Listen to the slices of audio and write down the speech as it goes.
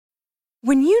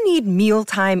When you need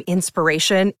mealtime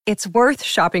inspiration, it's worth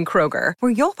shopping Kroger,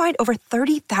 where you'll find over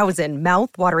 30,000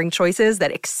 mouth-watering choices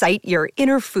that excite your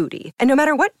inner foodie. And no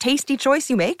matter what tasty choice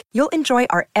you make, you'll enjoy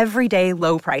our everyday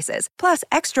low prices, plus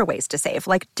extra ways to save,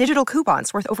 like digital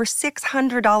coupons worth over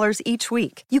 $600 each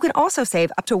week. You can also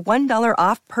save up to $1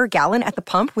 off per gallon at the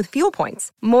pump with fuel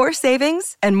points. More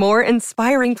savings and more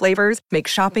inspiring flavors make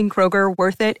shopping Kroger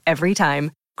worth it every time.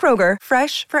 Kroger,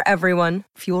 fresh for everyone.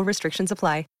 Fuel restrictions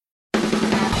apply.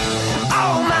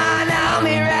 Oh man, I'm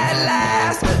here at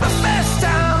last. The best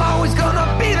time, always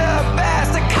gonna be the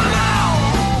best. Come on!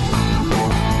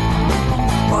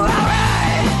 Well, all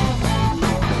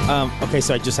right. Okay,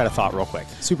 so I just had a thought real quick.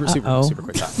 Super quick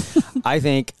thought. I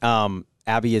think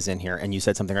Abby is in here, and you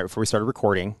said something right before we started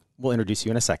recording. We'll introduce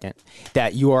you in a second.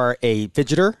 That you are a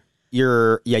fidgeter.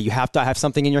 You have to have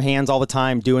something in your hands all the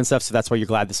time doing stuff, so that's why you're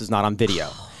glad this is not on video.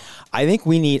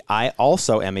 I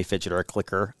also am a fidgeter, a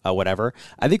clicker, whatever.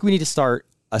 I think we need to start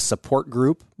a support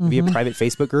group, maybe a private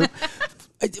Facebook group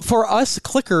for us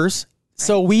clickers.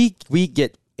 So we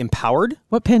get empowered.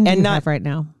 What pen do you have right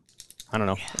now? I don't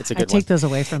know. It's a good one. I take those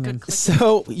away from him.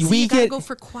 So we gotta go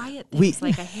for quiet things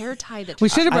like a hair tie. We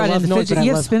should have brought in the fidget.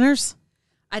 You have spinners?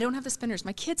 I don't have the spinners.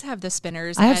 My kids have the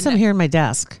spinners. I have some here in my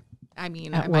desk. I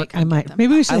mean, I might.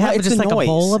 Maybe we should have just like a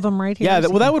bowl of them right here. Yeah,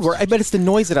 that would work. But it's the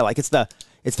noise that I like. It's the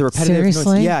repetitive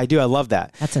noise. Yeah, I do. I love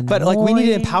that. That's annoying. But like, we need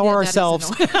to empower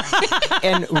ourselves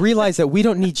and realize that we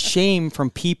don't need shame from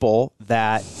people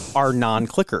that are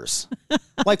non-clickers.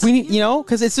 Like we need,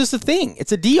 because it's just a thing.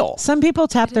 It's a deal. Some people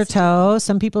tap their toe.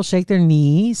 Some people shake their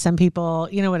knee. Some people,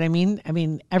 you know what I mean? I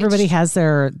mean, everybody has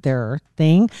their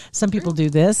thing. Some people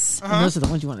do this. And those are the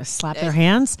ones you want to slap their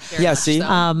hands. Yeah, see?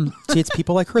 See, it's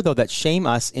people like her, though, that shame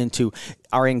us into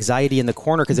our anxiety in the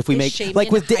corner. Because if we make,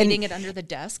 like with hiding it under the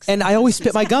desks. And I always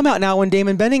spit my gum out now when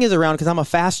Damon Benning is around because I'm a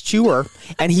fast chewer.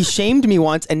 And he shamed me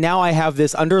once. And now I have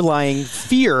this underlying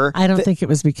fear. I don't think it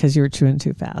was because you were chewing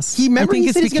too fast. He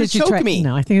said he's going to choke me.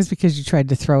 No, I think it's because you tried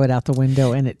to throw it out the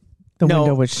window and the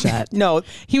window was shut. No.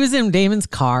 He was in Damon's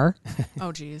car.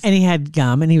 Oh, geez. And he had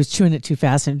gum and he was chewing it too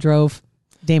fast and it drove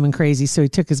Damon crazy. So he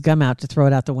took his gum out to throw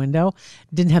it out the window.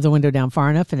 Didn't have the window down far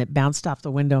enough and it bounced off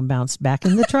the window and bounced back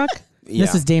in the truck. Yeah.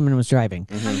 This is Damon was driving.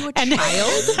 Are you a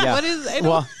child? Yeah. What is?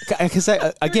 Well, because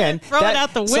again, throw it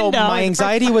out the window. So my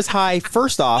anxiety was high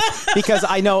first off because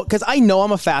I know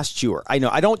I'm a fast chewer. I know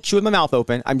I don't chew with my mouth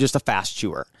open. I'm just a fast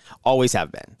chewer. Always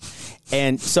have been.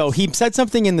 And so he said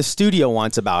something in the studio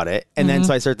once about it, and then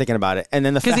so I started thinking about it, and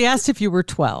then because he asked if you were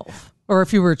 12 or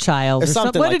if you were a child or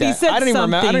something. What did that. He say? I don't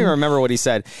even remember what he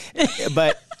said.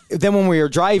 But then when we were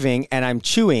driving and I'm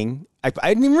chewing, I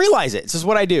didn't even realize it. This is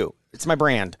what I do. It's my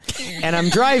brand. And I'm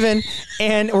driving,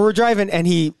 and we're driving, and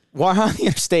we're on the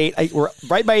interstate. We're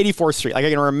right by 84th Street. Like I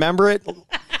can remember it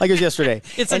like it was yesterday.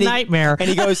 It's a nightmare. And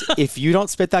he goes, if you don't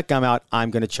spit that gum out, I'm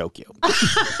going to choke you.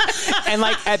 And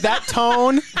like at that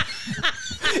tone...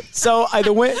 So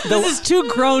this is two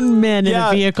grown men in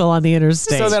a vehicle on the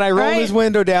interstate. So then I rolled his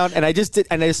window down and I just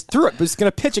threw it. I was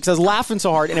going to pitch it because I was laughing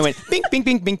so hard. And it went bink, bink,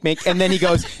 bink, bink, bink. And then he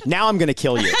goes, now I'm going to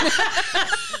kill you.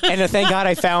 And thank God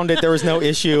I found it. There was no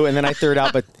issue. And then I threw it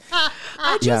out. But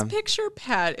I just picture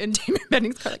Pat and Damon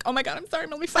Benning's car like, oh my God, I'm sorry.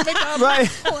 I'm only fucking up. Right.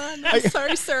 I'm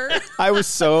sorry, sir. I was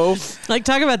so... Like,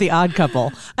 talk about the Odd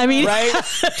Couple. I mean... Right?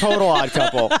 Total Odd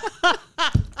Couple.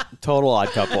 Total Odd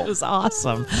Couple. It was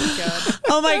awesome.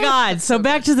 Oh my God. So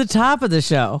back to the top of the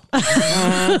show.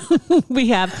 we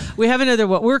have another,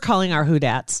 what we're calling our Who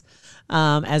Dats.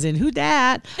 As in who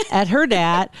dat at her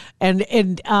dat and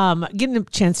getting a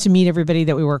chance to meet everybody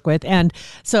that we work with. And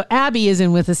so Abby is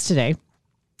in with us today.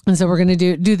 And so we're going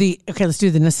to let's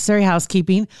do the necessary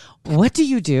housekeeping. What do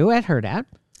you do at her dat?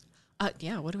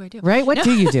 Yeah, what do I do? Right? What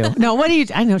do you do? No, what do you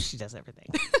do? I know she does everything.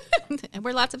 I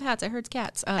wear lots of hats. I herd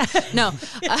cats. No.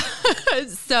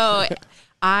 So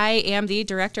I am the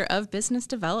director of business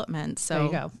development. So there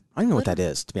you go. I don't know what that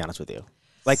is, to be honest with you.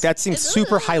 Like that seems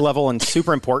super high level and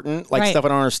super important, like stuff I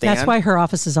don't understand. That's why her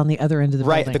office is on the other end of the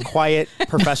building. Right, the quiet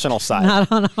professional side.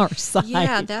 Not on our side.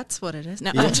 Yeah, that's what it is.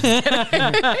 No, I'm just kidding.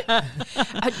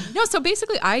 No, so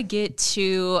basically I get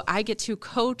to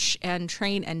coach and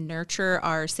train and nurture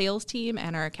our sales team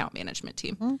and our account management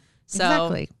team. So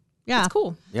exactly. Yeah. It's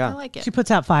cool. Yeah. I like it. She puts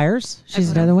out fires.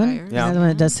 She's another one. Yeah. Another one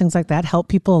that does things like that, help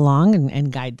people along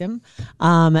and guide them.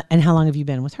 And how long have you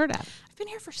been with her dad? I've been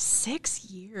here for 6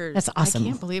 years. That's awesome. I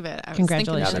can't believe it. I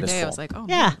Congratulations. was thinking the other day, I was like, oh,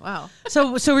 yeah. man, wow.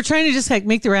 So we're trying to just like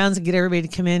make the rounds and get everybody to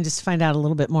come in, just to find out a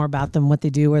little bit more about them, what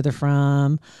they do, where they're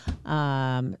from,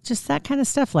 just that kind of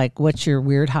stuff. Like what's your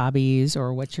weird hobbies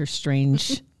or what's your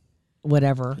strange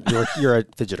whatever. You're a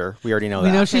fidgeter. We already know We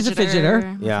that. know she's a fidgeter.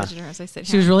 I'm a Yeah. fidgeter, as I sit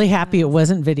She was here. really happy it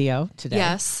wasn't video today.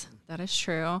 Yes, that is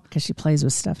true. Because she plays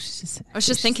with stuff. She's just. I was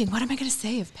just thinking, what am I going to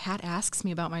say if Pat asks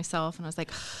me about myself? And I was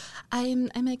like, I'm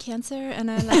a Cancer, and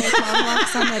I like long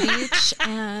walks on the beach,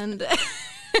 and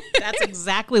That's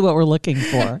exactly what we're looking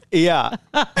for. Yeah.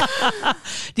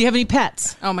 Do you have any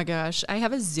pets? oh my gosh, I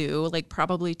have a zoo, like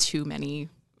probably too many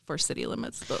for city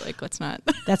limits, but like let's not.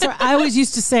 That's what I always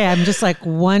used to say. I'm just like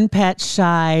one pet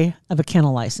shy of a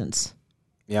kennel license.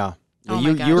 Yeah. Oh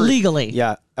my God. Legally.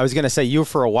 Yeah. I was going to say, you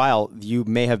for a while, you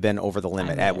may have been over the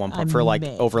limit at one point for like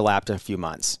overlapped a few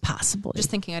months. Possibly. Just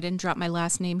thinking, I didn't drop my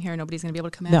last name here. Nobody's going to be able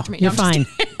to come no, after me. you're I'm just fine.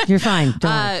 You're fine.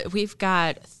 Don't worry. We've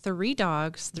got 3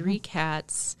 dogs, 3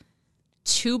 cats,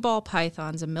 2 ball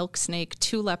pythons, a milk snake,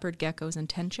 2 leopard geckos, and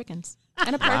 10 chickens.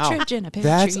 And a partridge in a pear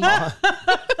That's tree.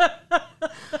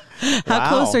 How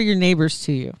close are your neighbors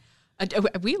to you?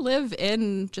 We live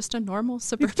in just a normal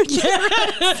suburban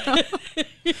neighborhood.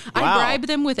 So I bribe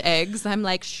them with eggs. I'm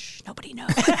like, shh, nobody knows.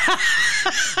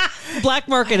 Black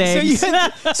market eggs.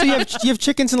 So you have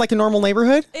chickens in like a normal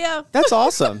neighborhood? Yeah. That's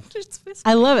awesome.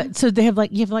 I love it. So they have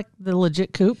you have the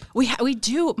legit coop. We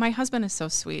do. My husband is so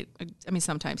sweet. I mean,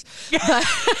 sometimes, but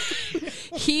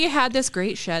he had this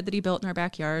great shed that he built in our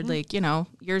backyard, like,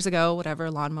 years ago, whatever,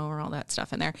 lawnmower, all that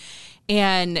stuff in there.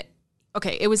 And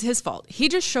okay, it was his fault. He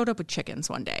just showed up with chickens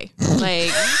one day.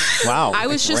 Like, Wow. I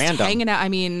was just random. hanging out. I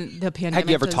mean, the pandemic. Have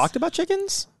you ever talked about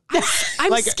chickens? I'm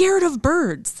like- scared of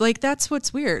birds. Like, that's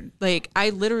what's weird. Like, I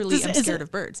literally am scared of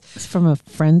birds. It's from a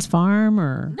friend's farm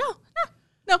or No.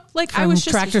 Like, from I was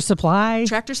just Tractor Supply.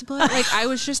 Tractor Supply. Like, I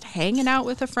was just hanging out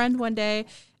with a friend one day,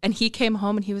 and he came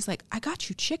home and he was like, "I got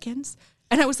you chickens,"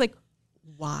 and I was like,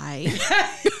 "Why?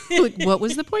 Like, what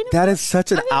was the point of That is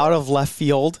such an out of left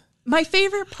field. My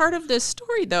favorite part of this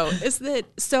story, though, is that,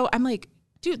 so I'm like,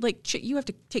 dude, like, you have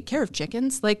to take care of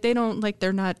chickens. Like, they don't, like,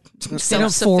 they're not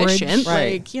self-sufficient.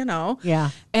 Right. Like, Yeah.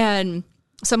 And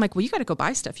so I'm like, well, you got to go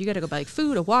buy stuff. You got to go buy like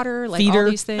food, a water, like Feeder. all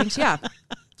these things. Yeah.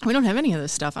 We don't have any of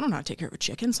this stuff. I don't know how to take care of a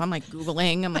chicken. So I'm like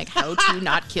Googling, I'm like, how to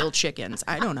not kill chickens.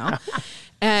 I don't know.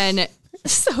 And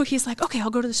so he's like, okay, I'll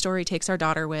go to the store. He takes our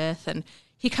daughter with, and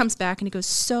he comes back and he goes,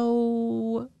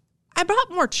 so I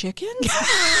brought more chickens.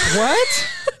 What?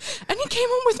 And he came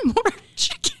home with more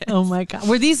chickens. Oh my God.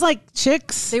 Were these like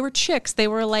chicks? They were chicks. They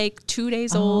were like 2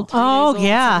 days old. 3 Oh, days old,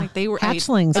 yeah. something like they were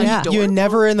Hatchlings, yeah. You had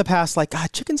never in the past like,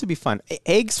 God, chickens would be fun.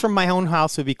 Eggs from my own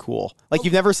house would be cool. Like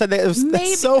you've never said that.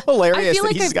 That's so hilarious. I feel that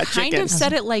like he's I've got kind chickens. of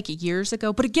said it like years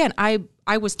ago, but again, I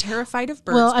was terrified of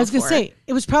birds. Well, I was going to before. say,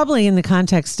 it was probably in the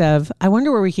context of, I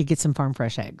wonder where we could get some farm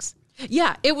fresh eggs.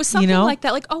 Yeah, it was something know? like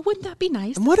that. Like, oh, wouldn't that be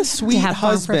nice? And what a sweet have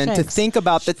farm husband fresh to eggs. think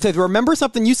about that, to remember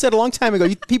something you said a long time ago.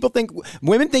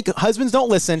 Women think husbands don't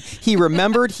listen. He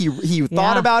remembered, he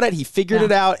thought about it, he figured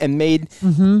it out and made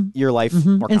your life more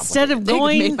complicated. Instead of They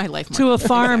going made my life more to a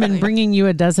farm and bringing you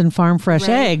a dozen farm fresh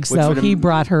Right. eggs, Which though, would've- he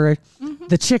brought her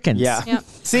the chickens. Yeah. Yep.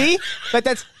 See? But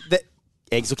the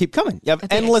eggs will keep coming. You have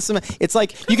endless. It's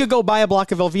like you could go buy a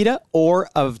block of Velveeta or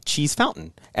of cheese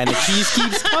fountain, and the cheese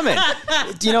keeps coming.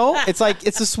 It's like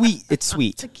it's sweet.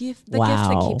 The gift that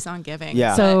Wow. keeps on giving.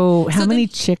 Yeah. So, how So many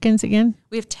then- chickens again?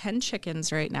 We have 10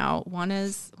 chickens right now. One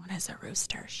is a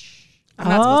rooster. Shh. I'm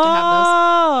not supposed to have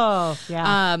Oh,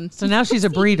 yeah. those. So now she's a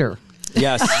breeder.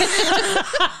 Yes.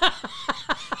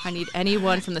 I need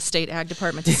anyone from the state ag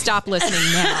department to stop listening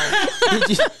now.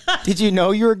 Did you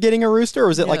know you were getting a rooster, or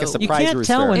was it like a No. You surprise can't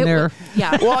rooster? tell when they're.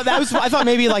 Yeah. Well, I thought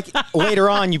maybe like later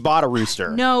on you bought a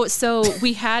rooster. No, so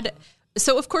we had.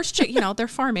 So of course, they're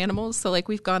farm animals. So like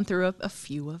we've gone through a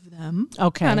few of them,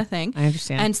 Okay. kind of thing. I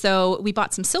understand. And so we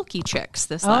bought some silky chicks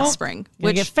this last spring,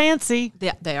 Which get fancy.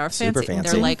 they are Super fancy.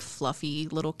 fancy. They're like fluffy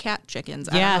little cat chickens.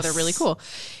 I don't know, Yes. they're really cool.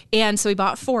 And so we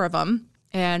bought 4 of them,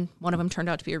 and one of them turned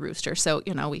out to be a rooster. So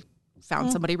we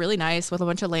found somebody really nice with a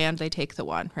bunch of land. They take the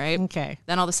one, right? Okay.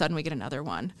 Then all of a sudden we get another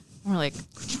one. We're like,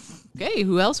 okay,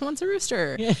 who else wants a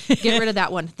rooster? Get rid of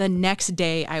that one. The next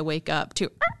day I wake up to,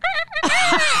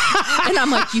 and I'm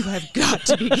like, you have got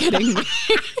to be kidding me.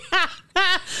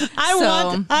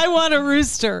 I want a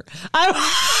rooster.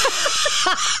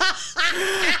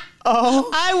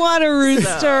 I want a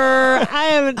rooster. I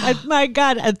haven't. My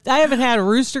God, I haven't had a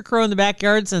rooster crow in the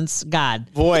backyard since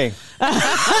God. Boy,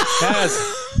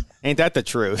 ain't that the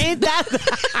truth? Ain't that?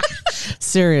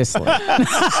 Seriously.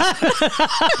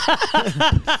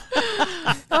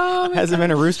 Hasn't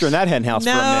been a rooster in that hen house for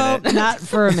a No, minute. not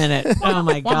for a minute. Oh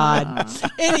my God.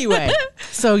 Anyway,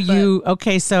 so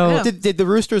Did the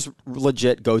roosters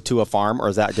legit go to a farm,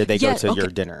 or did they go to your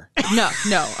dinner? No.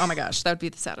 Oh my gosh, that would be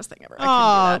the saddest thing ever. Oh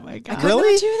I couldn't do that. my God. I could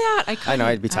Really? not do that. I know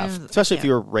it'd be tough, especially if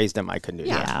you were raised them. I couldn't do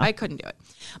that. I couldn't do it.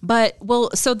 But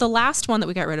so the last one that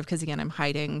we got rid of, because again, I'm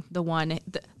hiding the one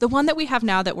that we have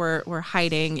now that we're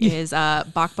hiding is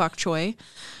Bok Bok Choi.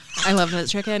 I love that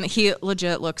chicken. He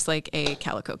legit looks like a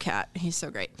calico cat. He's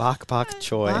so great. Bok Bok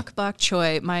Choi. Bok Bok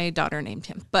Choi. My daughter named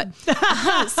him. But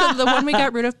so the one we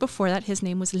got rid of before that, his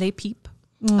name was Le Peep.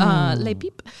 Le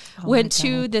Peep went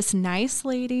to this nice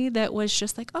lady that was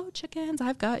just like, oh, chickens,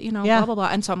 I've got, blah, blah, blah.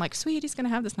 And so I'm like, sweet, he's going to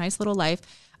have this nice little life.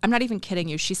 I'm not even kidding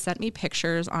you. She sent me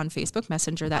pictures on Facebook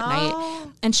Messenger that night.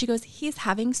 And she goes, he's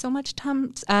having so much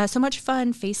fun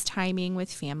FaceTiming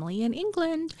with family in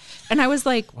England. And I was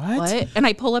like, what? And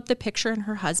I pull up the picture and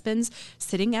her husband's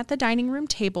sitting at the dining room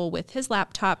table with his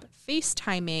laptop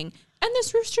FaceTiming. And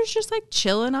this rooster's just like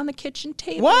chilling on the kitchen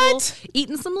table. What?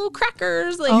 Eating some little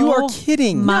crackers. Like, You are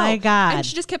kidding. My God. and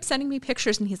she just kept sending me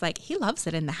pictures, and he's like, he loves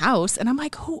it in the house. And I'm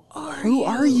like, who are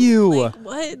you? Like,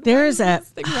 what? There's Why a- is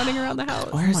this thing running around the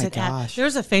house. Where's my it at? gosh.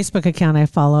 There's a Facebook account I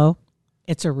follow.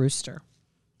 It's a rooster.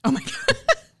 Oh my God.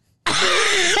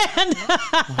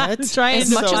 What? Trying As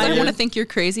to much as I find want to it. think you're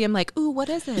crazy, I'm like, ooh, what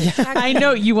is it? I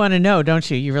know you want to know, don't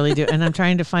you? You really do. And I'm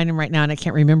trying to find him right now, and I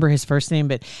can't remember his first name,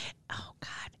 but oh God,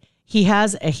 he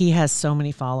has so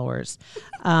many followers,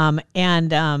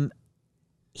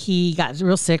 he got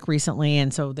real sick recently,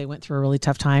 and so they went through a really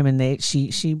tough time, and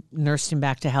she nursed him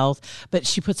back to health. But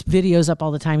she puts videos up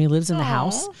all the time. He lives in the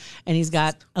house, and he's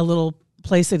got a little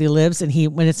place that he lives, and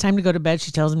when it's time to go to bed,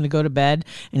 she tells him to go to bed,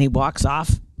 and he walks off.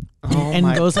 And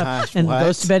my goes gosh, up and what?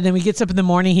 goes to bed. And then he gets up in the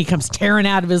morning. He comes tearing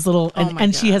out of his little,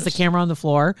 and she has the camera on the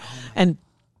floor, and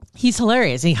he's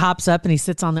hilarious. He hops up and he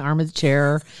sits on the arm of the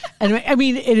chair, and I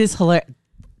mean, it is hilarious.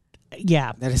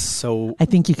 Yeah, That is so. I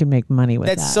think you can make money with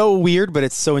that. That's so weird, but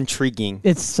it's so intriguing.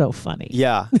 It's so funny.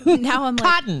 Yeah. Now I'm like,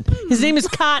 Cotton. His name is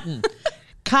Cotton.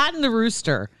 Cotton the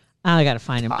rooster. I got to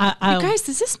find him. you guys,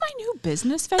 is this my new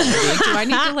business venture? Do I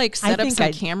need to like set up think some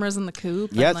I- cameras in the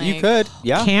coop? Yes, and, you like, could.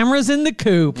 Yeah. Cameras in the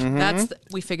coop.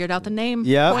 We figured out the name.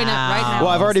 Yeah. Point it right now. Well,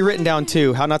 I've already written down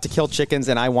two: how not to kill chickens,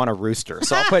 and I want a rooster.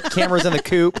 So I'll put cameras in the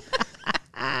coop.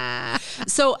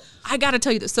 So I got to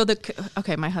tell you this. So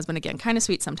my husband again, kind of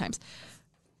sweet sometimes.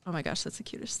 Oh my gosh, that's the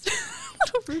cutest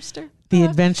little rooster. The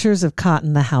Adventures of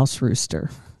Cotton the House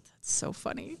Rooster. So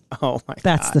funny. Oh my god,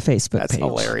 That's the Facebook That's page.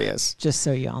 hilarious. Just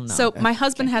so y'all know. So my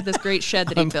husband had this great shed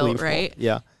that he built, Unbelievable. right?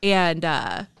 Yeah. And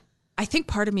I think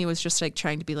part of me was just like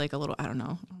trying to be like a little, I don't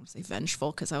want to say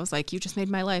vengeful, because I was like, you just made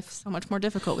my life so much more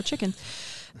difficult with chickens.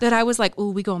 That I was like,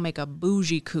 oh, we gonna make a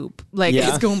bougie coop. Like Yeah.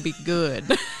 it's gonna be good.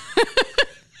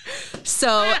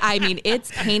 So, I mean, it's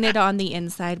painted on the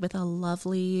inside with a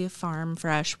lovely farm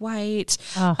fresh white.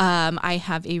 I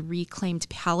have a reclaimed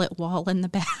pallet wall in the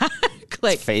back.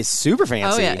 Like, Face super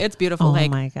fancy. oh yeah, it's beautiful. Oh like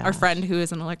my our gosh. friend who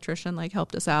is an electrician like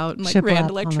helped us out and like Chiplet ran on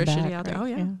the electricity back, out there. right? Oh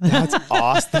yeah. That's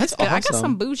awesome. That's awesome. I got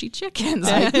some bougie chickens.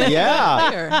 Yeah.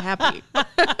 They're happy.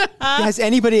 Has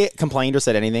anybody complained or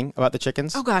said anything about the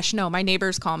chickens? Oh gosh, no. My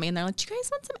neighbors call me and they're like, "Do you guys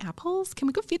want some apples? Can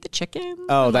we go feed the chickens?"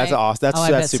 Oh, I'm that's like, awesome. That's Oh,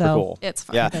 I bet super so. cool. It's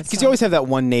fun. Yeah, That's because you always have that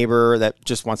one neighbor that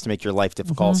just wants to make your life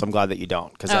difficult. Mm-hmm. So I'm glad that you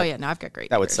don't. Because Oh yeah, no, I've got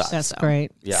great. that would neighbors, suck. That's so.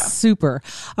 great. Yeah. Super.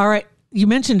 All right. You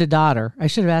mentioned a daughter. I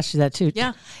should have asked you that too.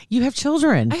 Yeah. You have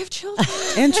children. I have children.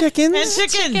 and chickens.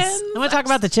 and chickens. I want to talk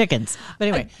about the chickens. But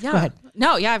anyway, Yeah. go ahead.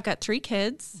 No, yeah, I've got 3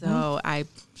 kids, so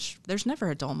there's never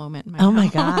a dull moment in my Oh my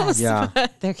house. God. Yeah.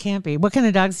 There can't be. What kind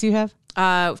of dogs do you have?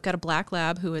 We've got a black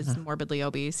lab who is morbidly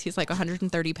obese. He's like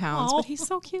 130 pounds, but he's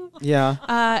so cute. Yeah.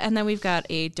 And then we've got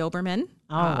a Doberman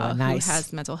nice. who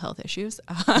has mental health issues.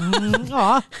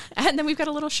 Aw. And then we've got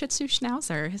a little Shih Tzu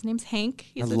Schnauzer. His name's Hank.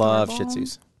 I He's love adorable. Shih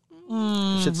Tzus.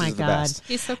 Shih Tzus my are the God. best.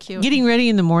 He's so cute. Getting ready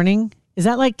in the morning, is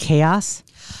that like chaos?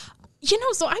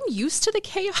 So I'm used to the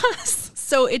chaos.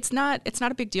 So it's not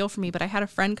a big deal for me, but I had a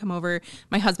friend come over.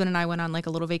 My husband and I went on like a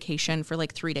little vacation for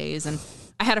like 3 days, and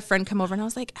I had a friend come over and I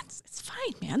was like, it's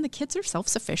fine, man. The kids are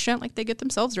self-sufficient. Like they get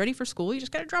themselves ready for school. You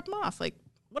just got to drop them off. Like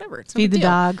whatever. It's no Feed big the deal.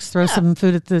 dogs, throw some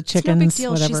food at the It's chickens, no big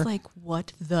deal. whatever. She's like,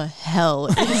 what the hell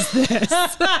is this?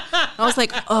 I was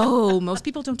like, oh, most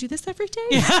people don't do this every day.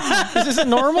 Is this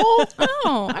normal?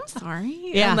 Oh, I'm sorry.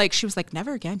 Yeah. And like she was like,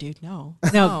 never again, dude. No.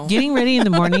 No, getting ready in the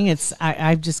morning,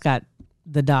 I've just got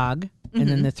the dog and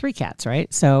then the 3 cats,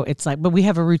 right? So it's like, but we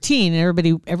have a routine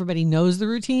and everybody knows the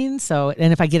routine. So,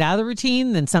 and if I get out of the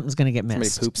routine, then something's going to get Somebody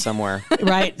missed. poops somewhere.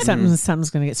 Right? Something's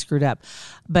going to get screwed up.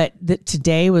 But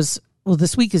today was well,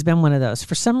 this week has been one of those.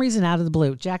 For some reason, out of the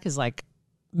blue, Jack is like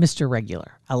Mr.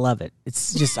 Regular. I love it.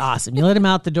 It's just awesome. You let him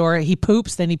out the door, he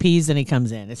poops, then he pees, then he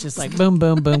comes in. It's just like boom,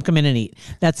 boom, boom, come in and eat.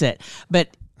 That's it.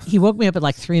 But he woke me up at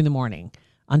like 3 a.m.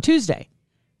 on Tuesday.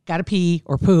 Got to pee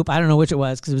or poop. I don't know which it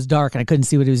was because it was dark and I couldn't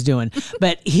see what he was doing.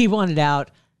 But he wanted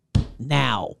out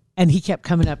now. And he kept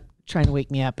coming up trying to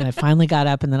wake me up. And I finally got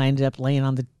up and then I ended up laying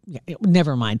on the,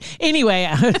 never mind. Anyway,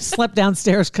 I slept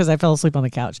downstairs because I fell asleep on the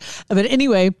couch. But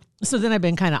anyway, so then I've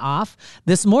been kind of off.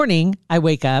 This morning I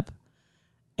wake up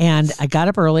and I got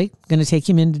up early, going to take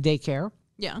him into daycare.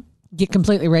 Yeah. Get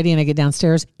completely ready and I get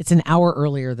downstairs. It's an hour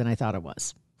earlier than I thought it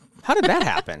was. How did that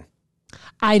happen?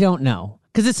 I don't know.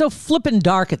 Because it's so flippin'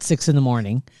 dark at 6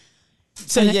 a.m.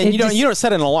 So yeah, you don't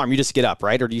set an alarm. You just get up,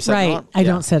 right? Or do you set an alarm? I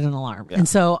don't set an alarm. Yeah. And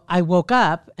so I woke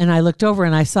up and I looked over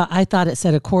and I thought it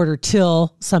said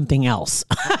 1:15 something else.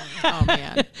 Oh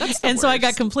man. That's the and so I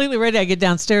got completely ready. I get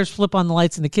downstairs, flip on the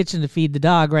lights in the kitchen to feed the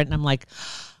dog, right? And I'm like,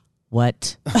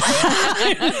 what?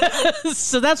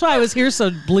 So that's why I was here so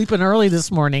bleeping early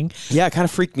this morning. Yeah, it kind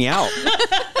of freaked me out.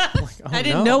 I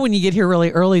didn't know when you get here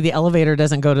really early, the elevator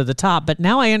doesn't go to the top. But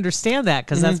now I understand that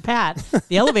because that's Pat.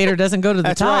 The elevator doesn't go to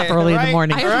the top early in the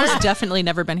morning. I've most definitely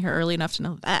never been here early enough to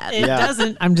know that. It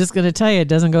doesn't. I'm just going to tell you, it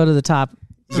doesn't go to the top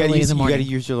early in the morning. You got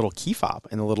to use your little key fob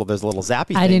and there's a little zappy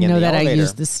thing. I didn't know that elevator. I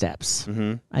used the steps.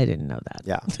 Mm-hmm. I didn't know that.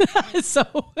 Yeah. So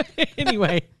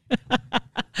anyway.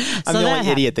 I'm the only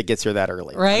idiot that gets here that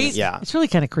early. Right? I mean, yeah. It's really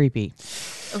kind of creepy.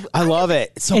 I love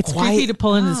it. It's so it's quiet. creepy to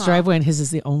pull into this driveway and his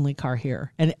is the only car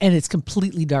here. And it's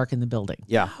completely dark in the building.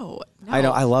 Yeah. No. I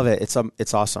know. I love it.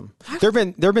 It's awesome. There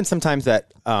have been some times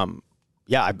that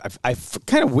it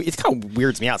kind of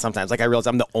weirds me out sometimes. Like I realize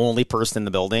I'm the only person in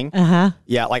the building. Uh-huh.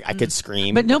 Yeah, like I could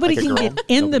scream. But nobody like can get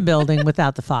in the building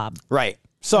without the fob. Right.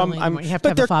 So you have to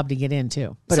have a fob to get in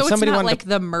too. But so if somebody it's not wanted like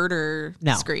the murder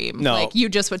scream. No. Like you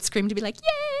just would scream to be like,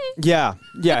 yay.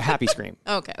 Yeah, happy scream.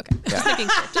 Okay.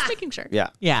 Just making sure. Yeah.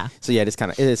 Yeah. So yeah,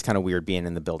 it is kind of weird being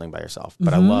in the building by yourself.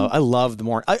 But I love the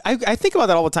morning. I think about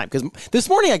that all the time because this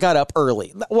morning I got up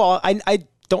early. Well, I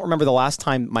don't remember the last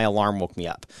time my alarm woke me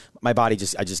up. My body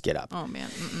I just get up. Oh man.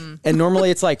 Mm-mm. And normally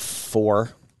it's like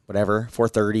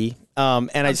 4:30.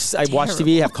 And I watch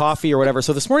TV, have coffee or whatever.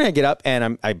 So this morning I get up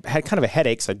and I had kind of a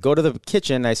headache. So I go to the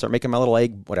kitchen and I start making my little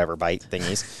egg, bite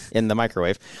thingies in the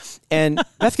microwave. And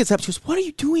Beth gets up. She goes, "What are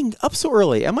you doing up so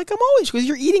early?" I'm like, "I'm always." She goes,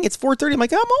 "You're eating. It's 4:30." I'm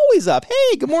like, "I'm always up.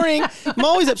 Hey, good morning. I'm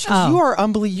always up." She goes, "You are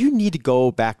unbelievable. You need to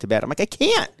go back to bed." I'm like, I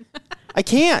can't.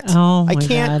 Oh, I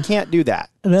my can't do that.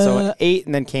 So I ate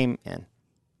and then came in.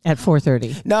 At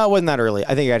 4:30. No, it wasn't that early.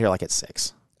 I think I got here like at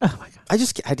 6. Oh my God. I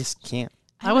just can't.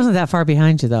 I wasn't that far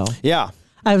behind you though. Yeah.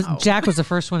 Jack was the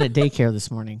first one at daycare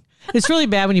this morning. It's really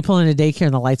bad when you pull into daycare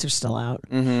and the lights are still out.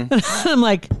 Mm-hmm. I'm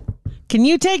like, "Can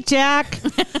you take Jack?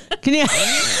 Can you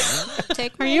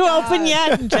Take Are you open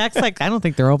yet?" And Jack's like, "I don't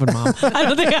think they're open, Mom. I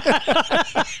don't think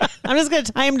I'm just going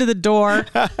to tie him to the door.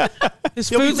 His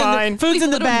food's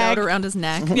in the bag note around his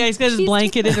neck. Yeah, he's got his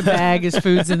blanket in a bag. His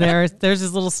food's in there. There's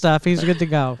his little stuff. He's good to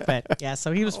go." But yeah,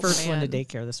 so he was first one to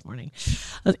daycare this morning.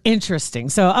 Interesting.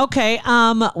 So okay,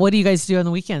 what do you guys do on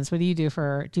the weekends? What do you do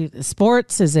for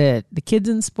sports? Is it the kids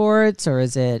in sports or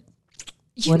is it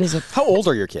what is it? How old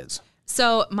are your kids?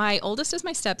 So my oldest is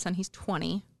my stepson. He's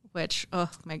 20. Which, oh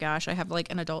my gosh, I have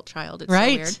like an adult child. It's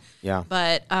right. so weird. Yeah.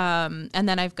 But, and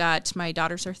then I've got my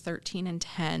daughters are 13 and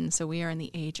 10. So we are in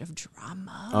the age of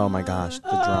drama. Oh my gosh, the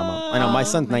drama. I know my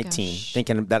son's 19,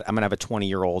 thinking that I'm going to have a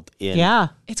 20-year-old in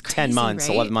it's crazy, 10 months,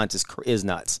 right? 11 months is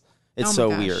nuts. It's Oh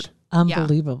so my gosh. weird.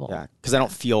 Unbelievable. Yeah, because I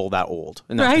don't feel that old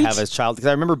enough to have a child. Because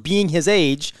I remember being his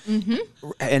age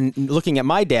and looking at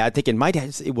my dad, thinking my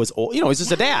dad was old. It was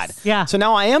just a dad. Yeah. So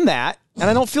now I am that, and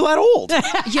I don't feel that old.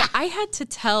 Yeah, I had to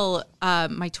tell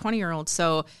my 20-year-old.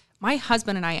 So my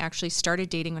husband and I actually started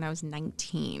dating when I was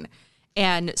 19.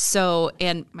 And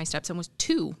my stepson was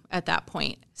 2 at that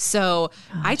point. So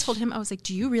I told him, I was like,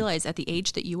 "Do you realize at the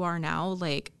age that you are now,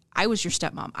 like, I was your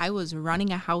stepmom. I was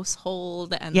running a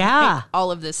household and like,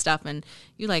 all of this stuff. And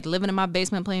you like living in my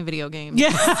basement playing video games."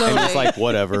 Yeah. So, And it's like,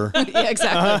 whatever. yeah,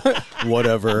 exactly.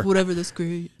 Whatever. Whatever, that's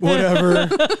great. Whatever.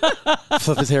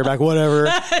 Flip his hair back.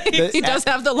 Whatever. He does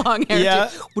have the long hair. Yeah.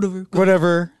 Too. Whatever.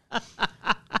 Whatever.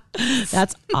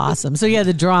 That's awesome. So yeah,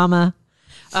 the drama.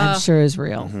 I'm sure is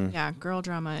real. Yeah, girl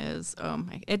drama is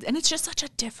and it's just such a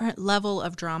different level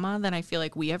of drama than I feel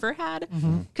like we ever had,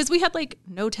 because we had like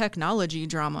no technology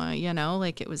drama, you know,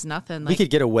 like it was nothing. Like, we could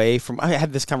get away from. I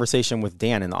had this conversation with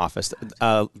Dan in the office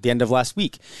the end of last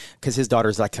week, because his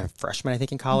daughter's like a freshman, I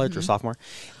think, in college or sophomore,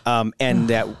 and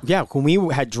when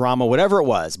we had drama, whatever it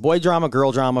was, boy drama,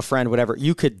 girl drama, friend, whatever,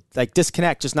 you could like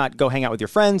disconnect, just not go hang out with your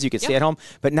friends. You could stay at home,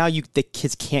 but now the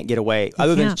kids can't get away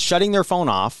other than shutting their phone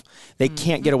off. They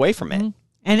can't get away from it.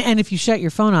 And if you shut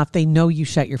your phone off, they know you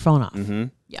shut your phone off.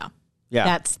 yeah.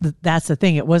 That's the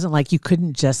thing. It wasn't like you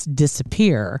couldn't just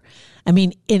disappear. I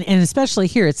mean, and especially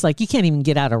here, it's like you can't even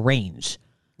get out of range.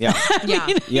 Yeah.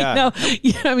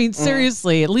 I mean,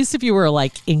 seriously, at least if you were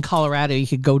like in Colorado, you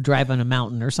could go drive on a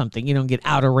mountain or something. You don't get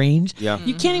out of range. Yeah.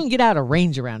 You can't even get out of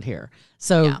range around here.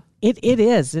 So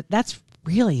that's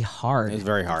really hard. It's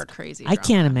very hard. It's crazy. I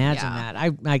can't imagine that.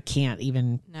 I can't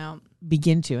even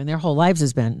begin to. And their whole lives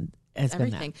has been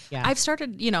everything. That. Yeah. I've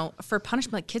started, for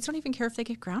punishment, like kids don't even care if they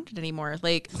get grounded anymore.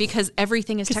 Like, because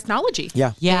everything is technology.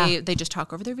 Yeah. They just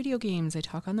talk over their video games. They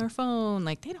talk on their phone.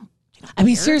 Like they don't I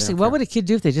mean, seriously, what would a kid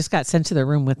do if they just got sent to their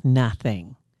room with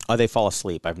nothing? Oh, they fall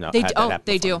asleep. I've not. They had do. that happen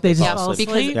They before. do. They just fall asleep?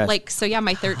 Because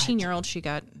my 13-year-old, she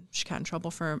got in trouble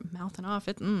for mouthing off.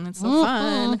 It's so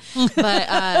fun.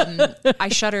 But I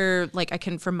shut her. Like I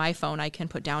can from my phone, I can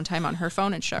put downtime on her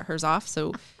phone and shut hers off.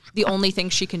 So the only thing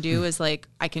she can do is like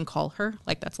I can call her.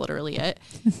 Like that's literally it.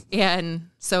 And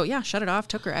so shut it off.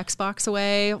 Took her Xbox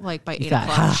away. Like by 8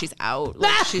 o'clock, she's out.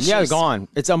 Like, she's gone.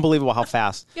 It's unbelievable how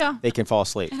fast they can fall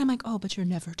asleep. And I'm like, oh, but you're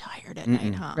never tired at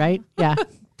night, huh? Right? Yeah.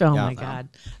 Oh my God,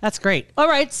 that's great. All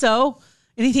right, so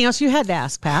anything else you had to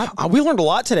ask, Pat? We learned a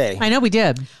lot today. I know we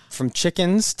did. From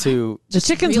chickens to The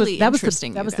chickens. really That was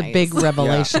interesting, the you the guys. big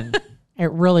revelation.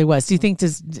 It really was. Do you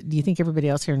think everybody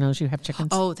else here knows you have chickens?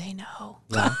 Oh, they know.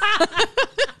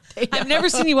 I've never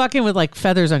seen you walk in with like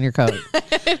feathers on your coat.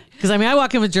 Because I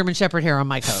walk in with German Shepherd hair on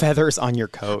my coat. feathers on your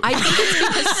coat. I think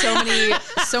it's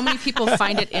because so many people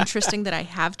find it interesting that I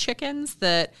have chickens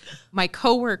that my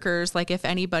coworkers, like if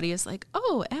anybody is like,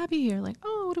 oh, Abby, or like,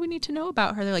 oh, what do we need to know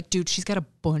about her? They're like, dude, she's got a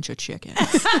bunch of chickens.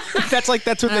 that's what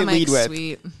And they I'm lead like, with.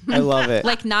 Sweet. I love it.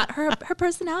 Like not her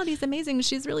personality is amazing.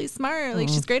 She's really smart. Like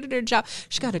she's great at her job.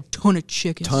 She's got a ton of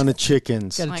chickens. Ton of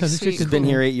chickens. Got a Like, ton of sweet. chickens. Been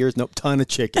here 8 years. Nope. Ton of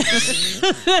chickens.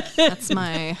 That's what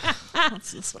I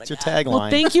It's your got. tagline. Well,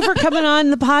 thank you for coming on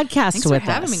the podcast Thanks with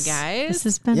for having us. me, guys. This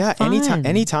has been yeah. fun.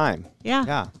 Anytime. Yeah.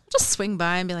 Yeah. Just swing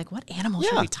by and be like, what animal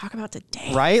should we talk about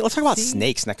today? Right. Let's talk about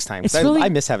snakes next time. 'Cause It's really- I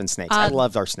miss having snakes. I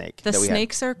loved our snake. The that we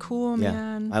snakes are cool, had.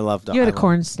 man. Yeah. I loved. You had a I loved-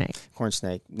 corn snake. corn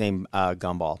snake named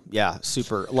Gumball. Yeah,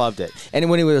 super loved it. And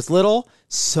when he was little,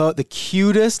 so the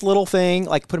cutest little thing,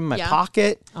 like put him in my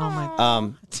pocket. Oh my!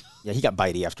 Yeah, he got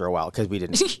bitey after a while because we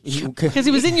didn't. Because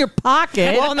he was in your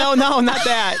pocket. well, no, not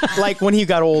that. Like when he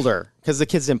got older, because the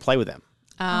kids didn't play with him.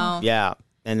 Oh. Yeah.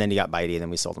 And then he got bitey, and then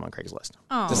we sold him on Craigslist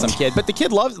to some kid. But the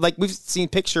kid loves. Like we've seen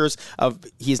pictures of.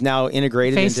 He's now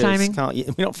integrated into.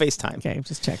 FaceTiming? We don't FaceTime. Okay,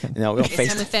 just checking. No, we don't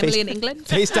FaceTime with family in England?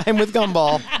 FaceTime with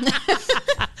Gumball.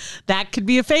 That could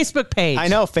be a Facebook page. I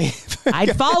know.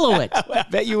 I'd follow it. I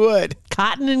bet you would.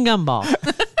 Cotton and Gumball.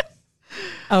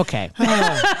 Okay.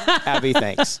 Abby,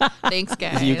 thanks. Thanks,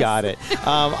 guys. You got it.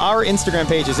 Our Instagram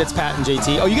page is It's Pat and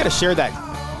JT. Oh, you got to share that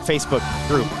Facebook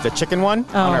group, the chicken one,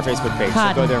 on our Facebook page.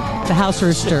 Cotton, So go there. the house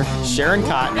rooster. Sharon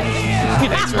Cotton.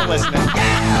 Thanks for listening.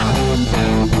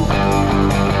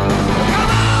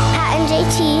 Pat and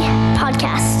JT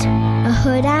Podcast, a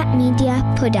Huda Media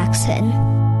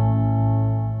Production.